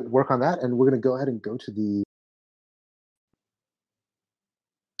going to work on that, and we're going to go ahead and go to the.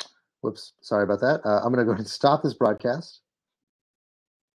 Whoops, sorry about that. I'm going to go ahead and stop this broadcast.